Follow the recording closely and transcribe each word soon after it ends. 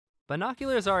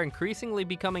Binoculars are increasingly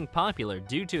becoming popular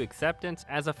due to acceptance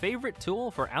as a favorite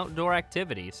tool for outdoor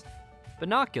activities.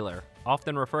 Binocular,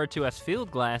 often referred to as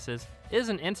field glasses, is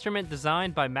an instrument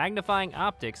designed by magnifying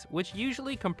optics which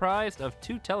usually comprised of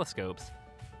two telescopes.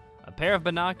 A pair of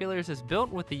binoculars is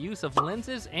built with the use of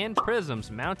lenses and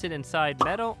prisms mounted inside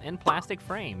metal and plastic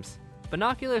frames.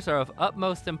 Binoculars are of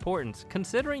utmost importance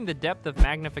considering the depth of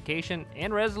magnification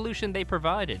and resolution they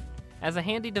provided. As a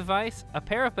handy device, a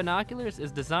pair of binoculars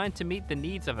is designed to meet the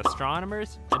needs of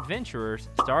astronomers, adventurers,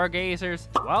 stargazers,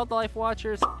 wildlife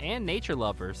watchers, and nature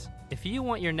lovers. If you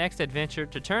want your next adventure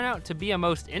to turn out to be a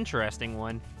most interesting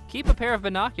one, keep a pair of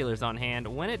binoculars on hand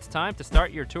when it's time to start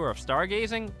your tour of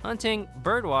stargazing, hunting,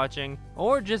 birdwatching,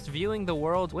 or just viewing the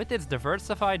world with its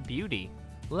diversified beauty.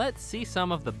 Let's see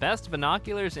some of the best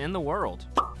binoculars in the world.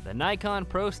 The Nikon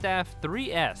ProStaff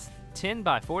 3S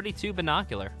 10x42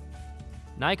 binocular.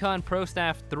 Nikon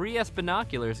ProStaff 3S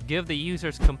binoculars give the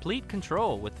users complete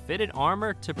control with fitted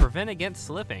armor to prevent against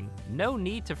slipping. No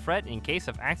need to fret in case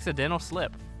of accidental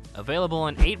slip. Available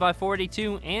in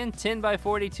 8x42 and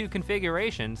 10x42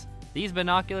 configurations, these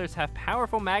binoculars have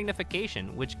powerful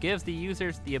magnification which gives the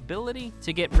users the ability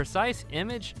to get precise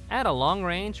image at a long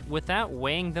range without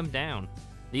weighing them down.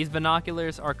 These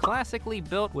binoculars are classically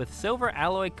built with silver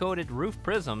alloy-coated roof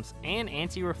prisms and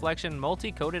anti-reflection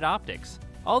multi-coated optics.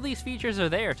 All these features are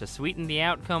there to sweeten the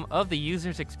outcome of the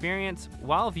user's experience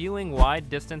while viewing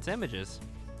wide-distance images.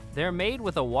 They're made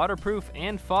with a waterproof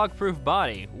and fog-proof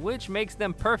body, which makes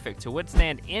them perfect to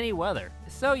withstand any weather,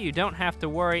 so you don't have to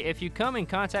worry if you come in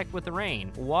contact with the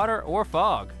rain, water, or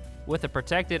fog. With a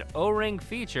protected O-ring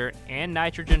feature and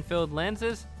nitrogen-filled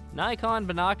lenses, Nikon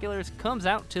binoculars comes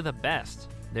out to the best.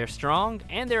 They're strong,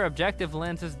 and their objective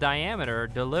lens's diameter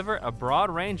deliver a broad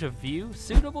range of view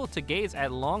suitable to gaze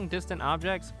at long-distant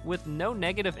objects with no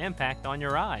negative impact on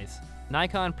your eyes.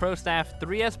 Nikon ProStaff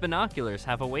 3S binoculars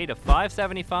have a weight of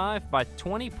 575 by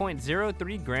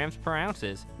 20.03 grams per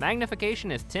ounces.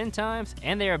 Magnification is 10 times,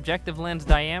 and their objective lens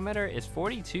diameter is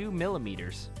 42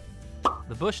 millimeters.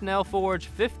 The Bushnell Forge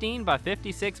 15 by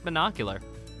 56 binocular.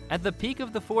 At the peak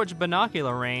of the Forge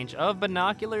binocular range of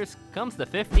binoculars comes the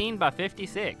 15 by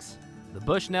 56. The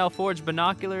Bushnell Forge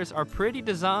binoculars are pretty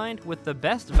designed with the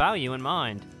best value in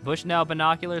mind. Bushnell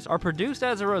binoculars are produced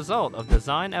as a result of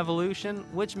design evolution,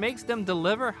 which makes them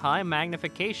deliver high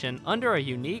magnification under a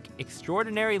unique,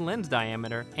 extraordinary lens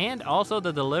diameter, and also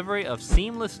the delivery of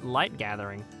seamless light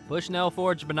gathering. Bushnell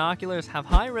Forge binoculars have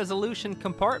high-resolution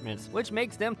compartments, which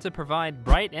makes them to provide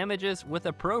bright images with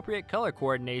appropriate color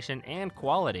coordination and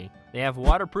quality. They have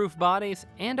waterproof bodies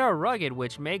and are rugged,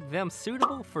 which make them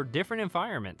suitable for different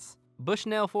environments.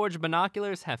 Bushnell Forge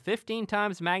binoculars have 15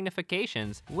 times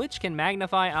magnifications, which can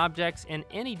magnify objects in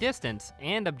any distance,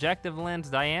 and objective lens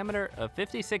diameter of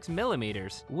 56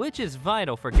 millimeters, which is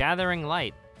vital for gathering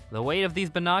light. The weight of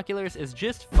these binoculars is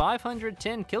just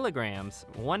 510 kilograms,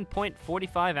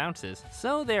 1.45 ounces,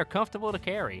 so they are comfortable to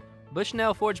carry.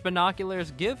 Bushnell Forge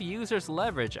binoculars give users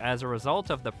leverage as a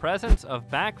result of the presence of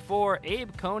back 4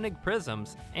 Abe Koenig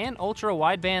prisms and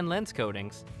ultra-wideband lens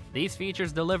coatings. These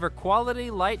features deliver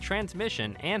quality light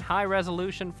transmission and high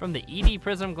resolution from the ED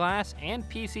prism glass and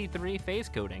PC3 phase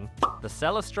coating. The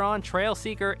Celestron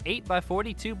Trailseeker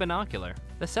 8x42 binocular.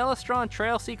 The Celestron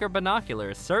Trailseeker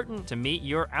binocular is certain to meet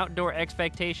your outdoor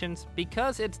expectations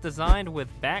because it's designed with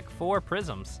back 4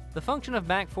 prisms. The function of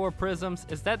back 4 prisms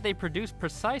is that they produce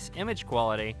precise image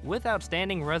quality with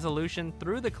outstanding resolution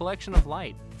through the collection of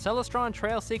light. Celestron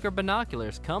Trailseeker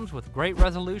binoculars comes with great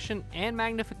resolution and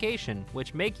magnification,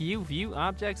 which make you view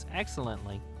objects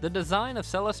excellently. The design of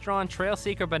Celestron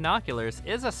Trailseeker binoculars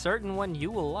is a certain one you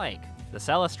will like. The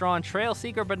Celestron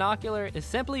Trailseeker binocular is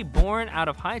simply born out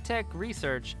of high-tech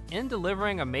research in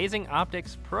delivering amazing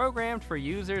optics programmed for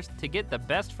users to get the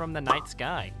best from the night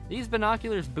sky. These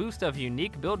binoculars boast of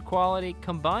unique build quality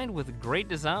combined with great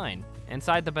design.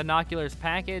 Inside the binoculars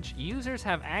package, users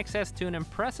have access to an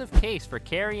impressive case for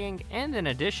carrying and an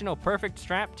additional perfect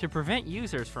strap to prevent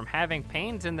users from having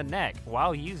pains in the neck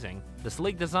while using. The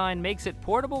sleek design makes it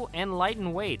portable and light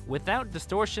in weight without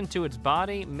distortion to its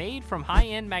body, made from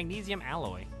high-end magnesium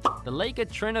alloy. The Leica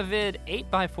Trinovid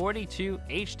 8x42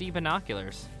 HD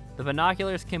binoculars. The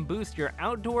binoculars can boost your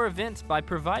outdoor events by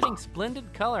providing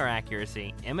splendid color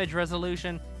accuracy, image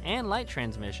resolution, and light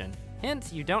transmission.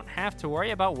 Hence, you don't have to worry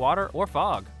about water or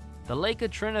fog. The Leica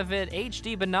Trinovid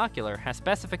HD binocular has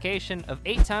specification of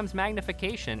 8 times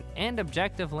magnification and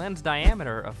objective lens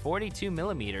diameter of 42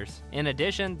 millimeters. In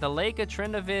addition, the Leica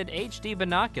Trinovid HD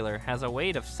binocular has a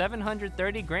weight of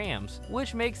 730 grams,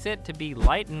 which makes it to be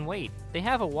light in weight. They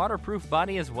have a waterproof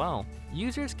body as well.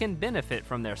 Users can benefit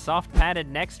from their soft padded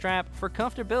neck strap for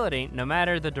comfortability no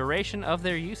matter the duration of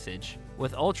their usage.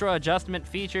 With ultra adjustment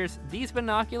features, these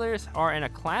binoculars are in a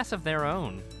class of their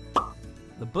own.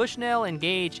 The Bushnell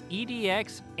Engage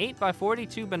EDX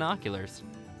 8x42 binoculars.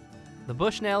 The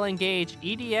Bushnell Engage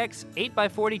EDX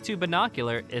 8x42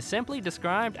 binocular is simply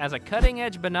described as a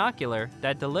cutting-edge binocular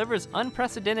that delivers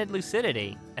unprecedented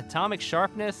lucidity, atomic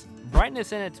sharpness,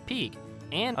 brightness in its peak,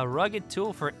 and a rugged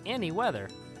tool for any weather.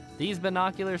 These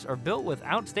binoculars are built with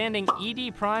outstanding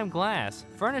ED Prime glass,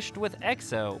 furnished with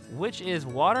EXO, which is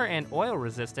water and oil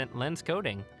resistant lens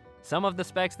coating. Some of the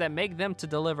specs that make them to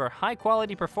deliver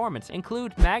high-quality performance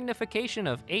include magnification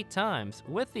of 8 times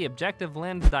with the objective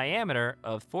lens diameter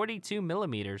of 42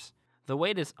 millimeters. The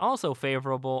weight is also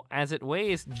favorable as it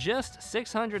weighs just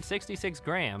 666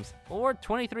 grams or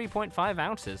 23.5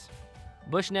 ounces.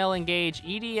 Bushnell Engage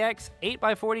EDX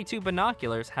 8x42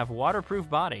 binoculars have waterproof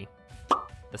body.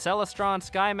 The Celestron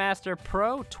SkyMaster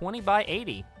Pro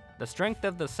 20x80. The strength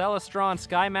of the Celestron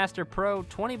SkyMaster Pro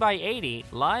 20x80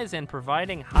 lies in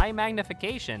providing high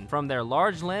magnification from their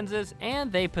large lenses,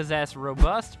 and they possess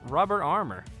robust rubber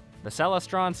armor. The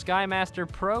Celestron SkyMaster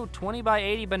Pro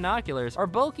 20x80 binoculars are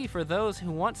bulky for those who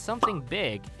want something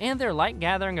big, and their light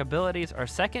gathering abilities are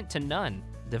second to none.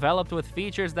 Developed with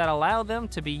features that allow them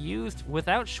to be used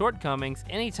without shortcomings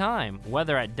anytime,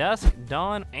 whether at dusk,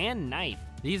 dawn, and night.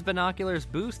 These binoculars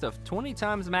boast of 20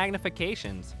 times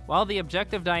magnifications, while the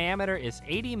objective diameter is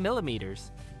 80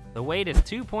 millimeters. The weight is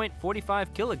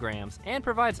 2.45 kilograms and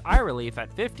provides eye relief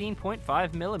at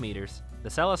 15.5 millimeters. The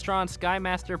Celestron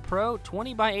SkyMaster Pro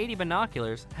 20x80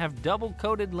 binoculars have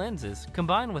double-coated lenses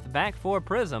combined with back 4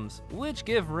 prisms, which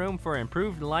give room for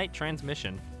improved light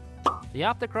transmission. The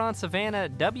Opticron Savannah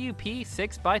WP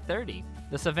 6x30.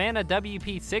 The Savannah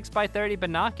WP 6x30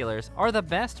 binoculars are the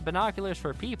best binoculars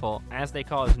for people as they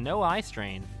cause no eye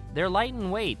strain. They're light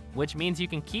in weight, which means you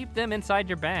can keep them inside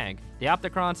your bag. The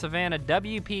Opticron Savannah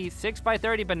WP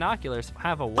 6x30 binoculars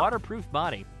have a waterproof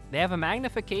body. They have a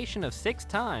magnification of 6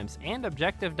 times and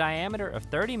objective diameter of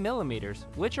 30 millimeters,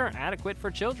 which are adequate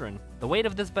for children. The weight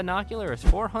of this binocular is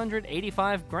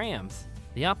 485 grams.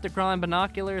 The Opticron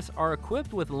binoculars are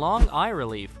equipped with long eye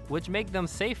relief, which make them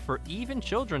safe for even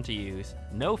children to use.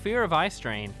 No fear of eye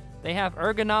strain. They have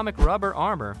ergonomic rubber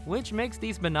armor, which makes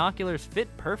these binoculars fit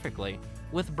perfectly.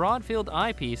 With broad field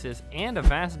eyepieces and a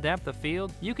vast depth of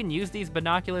field, you can use these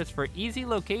binoculars for easy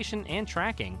location and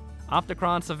tracking.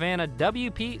 Opticron Savannah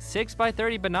WP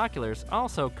 6x30 binoculars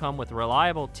also come with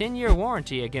reliable 10-year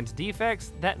warranty against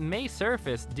defects that may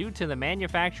surface due to the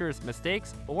manufacturer's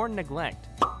mistakes or neglect.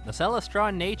 The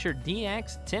Celestron Nature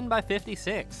DX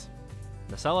 10x56.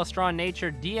 The Celestron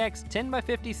Nature DX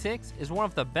 10x56 is one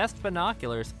of the best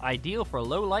binoculars ideal for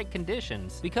low light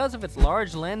conditions because of its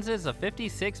large lenses of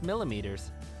 56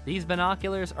 millimeters. These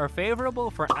binoculars are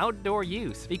favorable for outdoor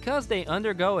use because they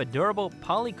undergo a durable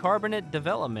polycarbonate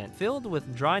development filled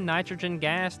with dry nitrogen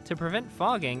gas to prevent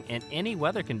fogging in any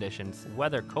weather conditions,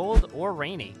 whether cold or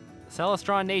rainy.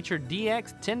 Celestron Nature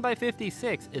DX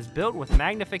 10x56 is built with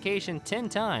magnification 10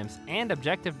 times and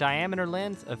objective diameter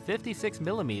lens of 56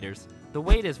 millimeters. The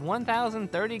weight is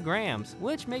 1,030 grams,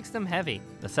 which makes them heavy.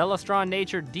 The Celestron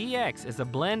Nature DX is a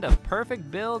blend of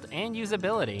perfect build and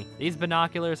usability. These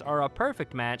binoculars are a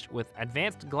perfect match with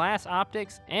advanced glass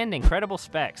optics and incredible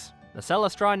specs. The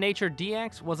Celestron Nature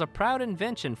DX was a proud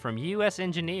invention from US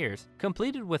engineers,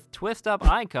 completed with twist-up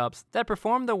eye cups that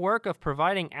perform the work of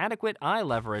providing adequate eye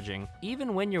leveraging,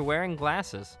 even when you're wearing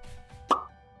glasses.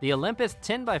 The Olympus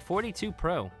 10x42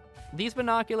 Pro. These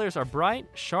binoculars are bright,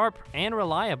 sharp, and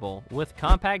reliable, with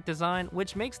compact design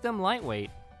which makes them lightweight.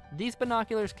 These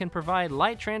binoculars can provide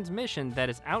light transmission that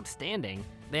is outstanding.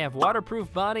 They have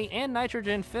waterproof body and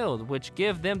nitrogen filled, which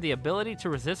give them the ability to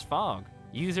resist fog.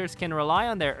 Users can rely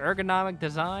on their ergonomic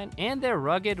design and their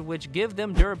rugged, which give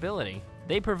them durability.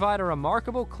 They provide a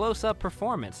remarkable close-up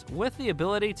performance with the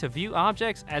ability to view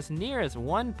objects as near as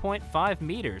 1.5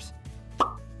 meters.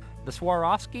 The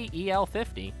Swarovski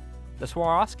EL50. The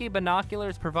Swarovski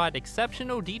binoculars provide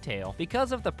exceptional detail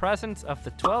because of the presence of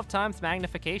the 12 times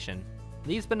magnification.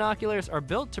 These binoculars are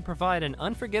built to provide an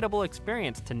unforgettable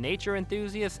experience to nature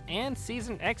enthusiasts and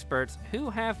seasoned experts who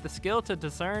have the skill to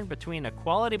discern between a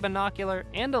quality binocular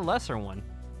and a lesser one.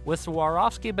 With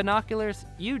Swarovski binoculars,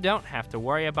 you don't have to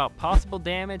worry about possible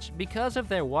damage because of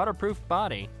their waterproof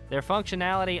body. Their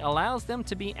functionality allows them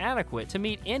to be adequate to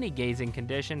meet any gazing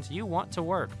conditions you want to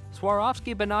work.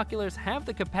 Swarovski binoculars have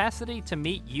the capacity to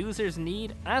meet users'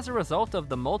 need as a result of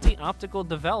the multi-optical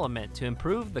development to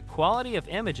improve the quality of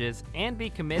images and be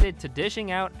committed to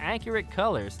dishing out accurate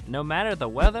colors no matter the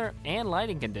weather and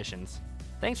lighting conditions.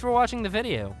 Thanks for watching the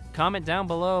video. Comment down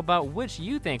below about which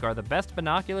you think are the best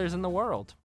binoculars in the world.